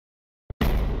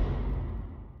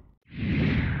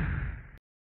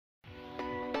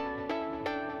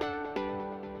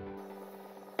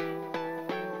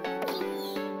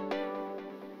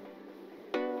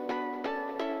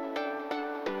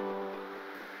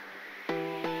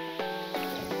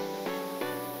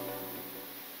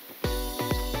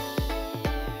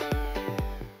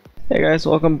Hey guys,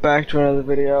 welcome back to another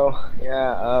video.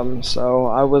 So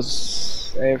I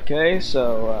was AFK,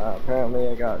 so apparently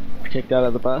I got kicked out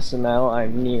of the bus and now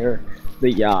I'm near the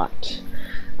yacht.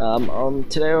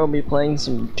 Today we'll be playing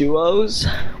some duos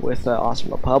with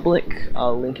Awesome Republic.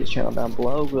 I'll link his channel down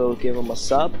below. We'll give him a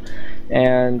sub,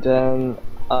 and then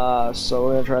so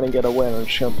we're gonna try to get a win. We're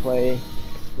just gonna play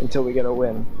until we get a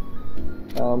win.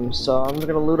 So I'm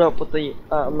gonna loot up with the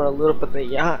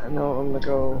yacht, and then I'm gonna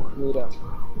go meet up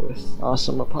with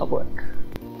Awesome Republic.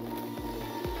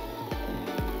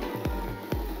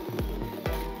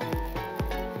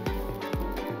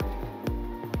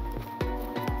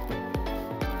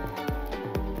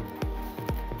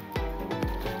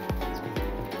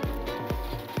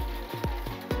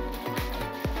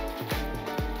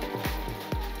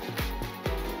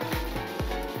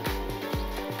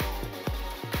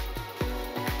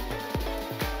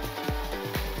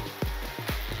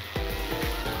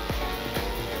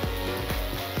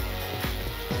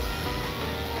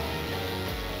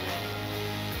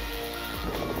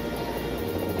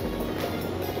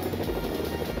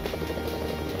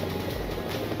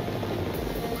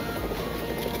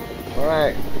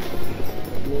 Alright,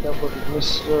 meet up with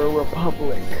Mr.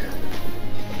 Republic.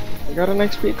 I got an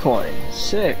XP coin.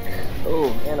 Sick. Oh,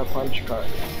 and a punch card.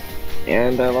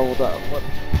 And I leveled up. What?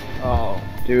 Oh,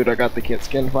 dude, I got the kit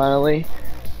skin finally.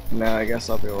 Now I guess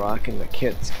I'll be rocking the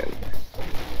kit skin.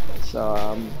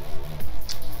 So,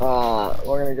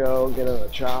 we're gonna go get in the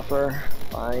chopper,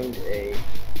 find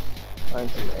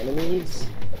some enemies.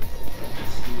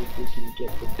 See if we can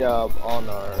get the dub on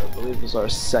our, I believe this is our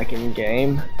second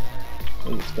game. I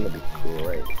think it's gonna be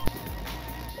great.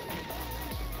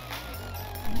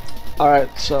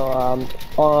 Alright,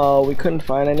 so we couldn't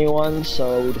find anyone,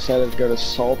 so we decided to go to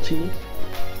Salty.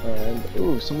 And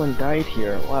ooh, someone died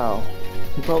here. Wow.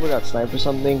 He probably got sniped or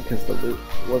something because the loot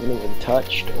wasn't even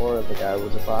touched, or the guy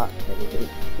was a bot and he didn't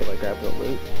feel like grabbing the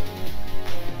loot.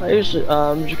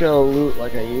 I'm just gonna loot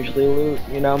like I usually loot,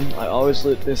 you know. I always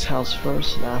loot this house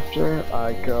first, and after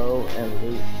I go and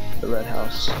loot the red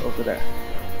house over there.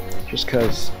 Just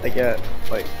cause I get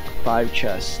like 5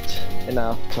 chests,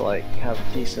 enough to like have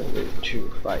a decent loot to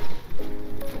fight.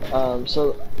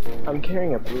 So I'm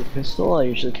carrying a blue pistol. I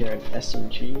usually carry an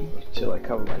SMG to like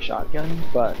cover my shotgun,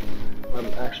 but I'm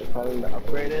actually planning to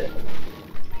upgrade it.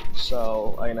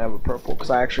 So I can have a purple, cause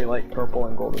I actually like purple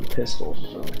and golden pistols,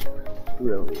 so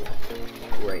really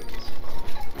great.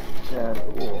 And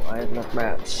ooh, I have enough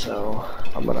mats, so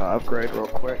I'm gonna upgrade real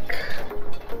quick.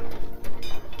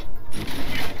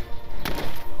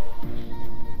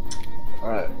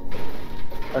 Alright.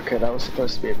 Okay, that was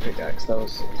supposed to be a pickaxe. That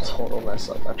was a total mess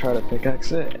up. I tried to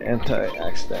pickaxe it and I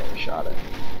accidentally shot it.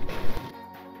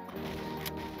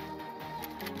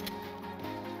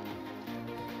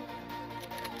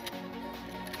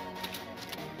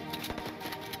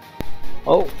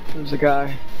 Oh, there's a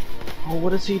guy. Oh,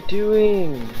 what is he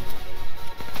doing?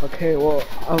 Okay, well,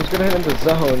 I was gonna head into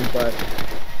zone, but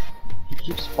he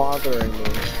keeps bothering me.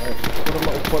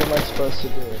 Like, what am I supposed to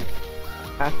do?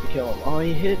 I have to kill him. Oh,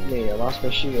 he hit me. I lost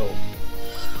my shield.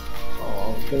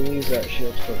 Oh, I'm gonna use that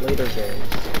shield for later games.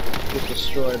 Get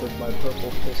destroyed with my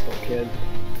purple pistol, kid.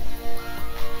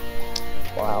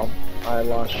 Wow, I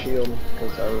lost shield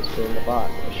because I was being a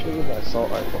bot. I should have used my assault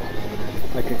rifle,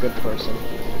 like a good person,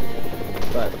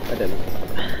 but I didn't.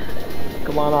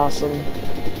 Come on, Awesome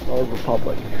or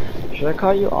Republic. Should I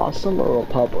call you Awesome or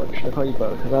Republic? Should I call you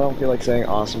both? Because I don't feel like saying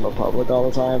Awesome Republic all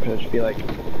the time. Should I just be like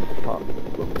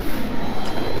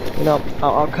You know,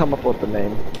 I'll come up with the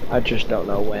name. I just don't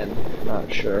know when.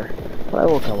 Not sure. But I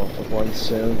will come up with one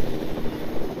soon.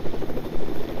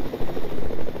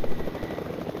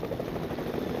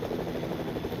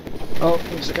 Oh,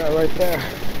 there's a guy right there.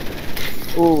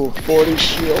 Ooh, 40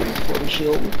 shield. 40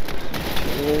 shield.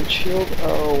 28 shield.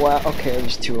 Oh, wow. Okay,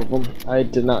 there's 2 of them. I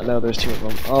did not know there's 2 of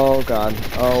them. Oh, God.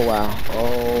 Oh, wow.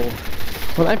 Oh.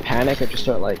 When I panic, I just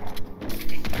start, like,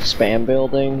 spam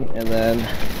building, and then...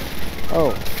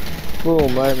 Oh.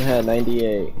 Boom, right in the head,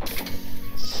 98.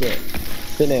 Sick.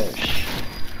 Finish.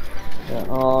 Yeah,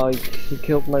 oh, he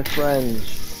killed my friend.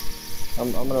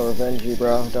 I'm gonna revenge you,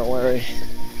 bro. Don't worry.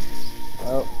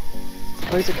 Oh.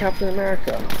 Oh, he's a Captain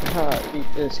America. Haha, eat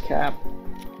this, Cap.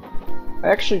 I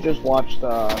actually just watched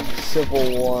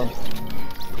Civil War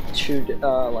 2,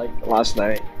 like, last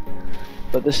night.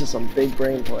 But this is some big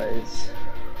brain plays.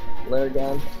 Flare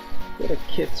gun. Get a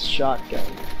kid's shotgun.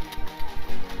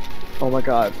 Oh my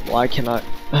god, why cannot...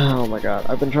 Oh my god,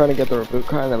 I've been trying to get the reboot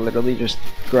card and I literally just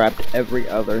grabbed every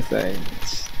other thing.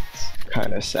 It's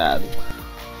kinda sad.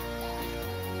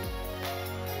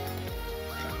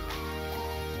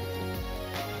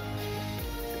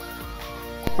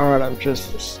 Alright, I'm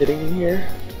just sitting here.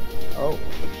 Oh,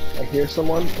 I hear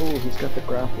someone. Oh, he's got the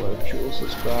grappler.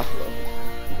 Jules' grappler.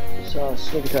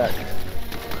 Sneak attack.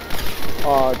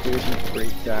 Oh, dude, he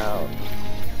freaked out.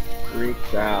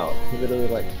 Freaked out. He literally,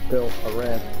 like, built a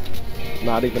ramp.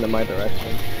 Not even in my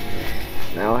direction.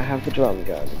 Now I have the drum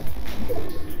gun.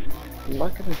 I'm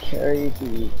not gonna carry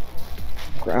the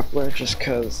grappler just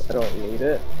because I don't need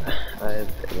it. I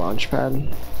have a launch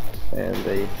pad and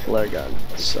a flare gun,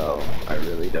 so I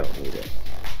really don't need it.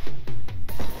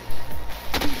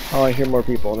 Oh, I hear more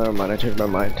people. Never mind, I changed my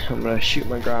mind. I'm gonna shoot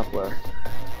my grappler.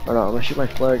 Oh no, I'm gonna shoot my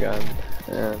flare gun.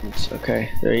 And,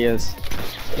 okay, there he is.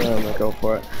 And I'm gonna go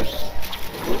for it.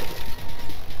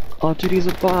 Oh, dude, he's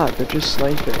a bot. They're just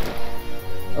sniping.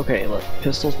 Okay, look,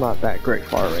 pistol's not that great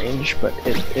far range, but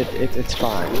it's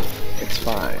fine. It's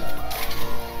fine.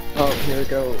 Oh, here we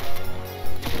go.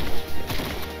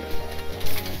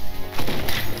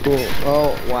 Cool.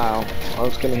 Oh, wow. I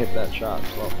was gonna hit that shot.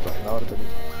 Well, that would have been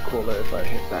cooler if I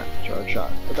hit that charge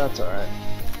shot, but that's alright.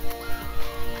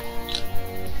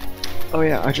 Oh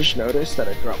yeah, I just noticed that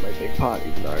I dropped my big pot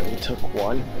even though I only took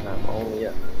one, and I'm only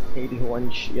at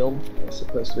 81 shield. I'm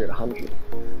supposed to be at 100.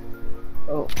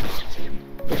 Oh.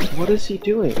 What is he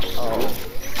doing? Oh.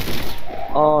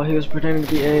 Oh, he was pretending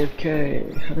to be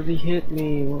AFK. How did he hit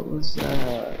me? What was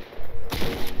that?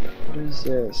 What is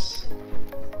this?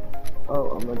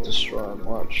 Oh, I'm gonna destroy him.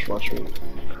 Watch me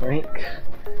crank.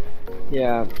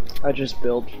 Yeah, I just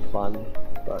build for fun,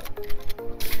 but...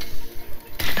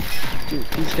 Dude,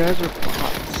 these guys are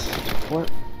bots.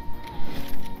 What?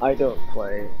 I don't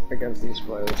play against these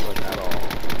players like at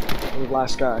all.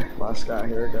 Last guy,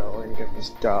 here we go. We're gonna get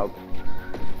this dub.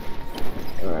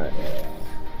 Alright.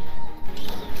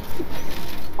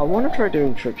 I want to try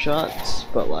doing trick shots,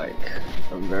 but like,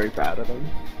 I'm very bad at them.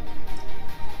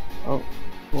 Oh,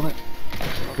 what?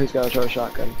 Oh, he's got a charge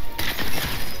shotgun.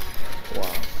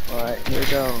 Wow. Alright, here we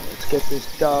go. Let's get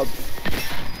this dub.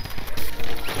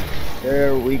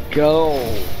 There we go.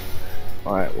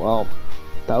 Alright, well,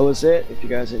 that was it. If you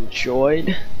guys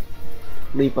enjoyed,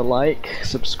 leave a like,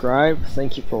 subscribe.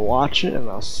 Thank you for watching, and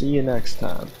I'll see you next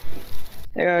time.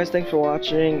 Hey guys, thanks for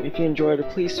watching. If you enjoyed it,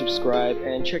 please subscribe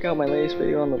and check out my latest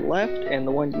video on the left and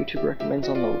the one YouTube recommends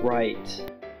on the right.